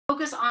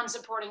focus on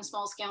supporting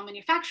small scale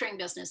manufacturing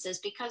businesses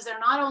because they're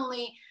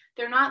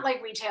not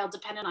like retail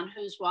dependent on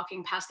who's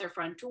walking past their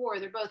front door.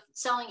 They're both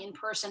selling in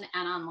person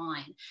and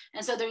online.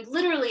 And so they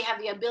literally have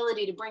the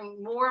ability to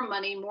bring more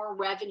money, more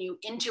revenue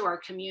into our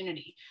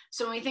community.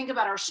 So when we think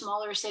about our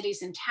smaller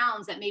cities and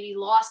towns that maybe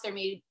lost their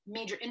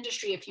major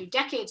industry a few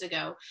decades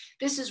ago,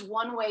 this is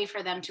one way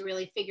for them to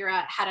really figure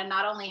out how to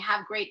not only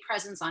have great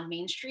presence on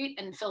Main Street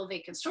and fill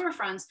vacant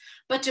storefronts,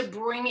 but to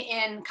bring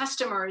in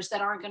customers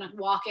that aren't going to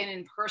walk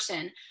in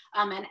person,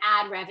 and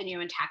add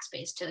revenue and tax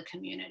base to the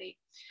community.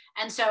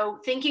 And so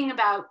thinking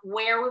about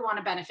where we want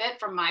to benefit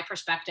from my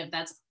perspective,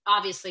 that's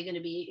obviously going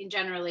to be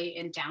generally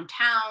in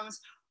downtowns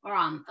or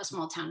on a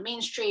small town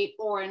Main Street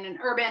or in an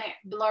urban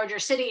larger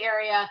city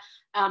area,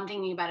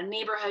 thinking about a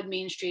neighborhood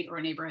Main Street or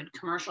a neighborhood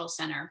commercial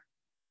center.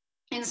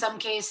 In some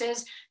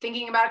cases,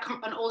 thinking about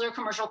an older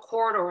commercial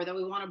corridor that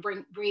we want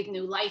to breathe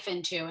new life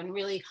into and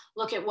really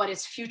look at what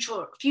its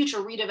future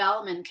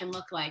redevelopment can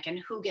look like and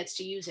who gets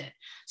to use it.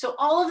 So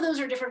all of those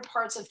are different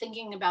parts of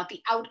thinking about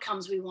the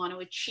outcomes we want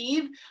to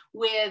achieve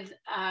with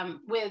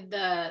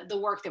the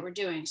work that we're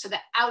doing. So the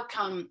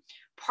outcome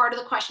part of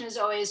the question is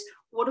always,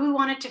 what do we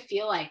want it to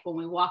feel like when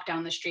we walk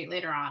down the street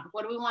later on?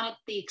 What do we want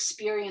the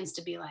experience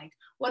to be like?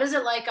 What is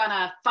it like on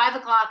a 5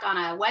 o'clock on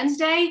a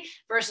Wednesday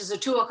versus a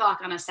 2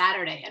 o'clock on a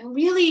Saturday? And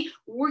really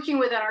working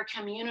within our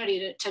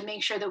community to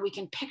make sure that we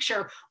can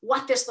picture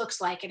what this looks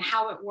like and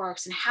how it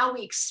works and how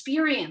we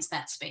experience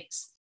that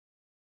space.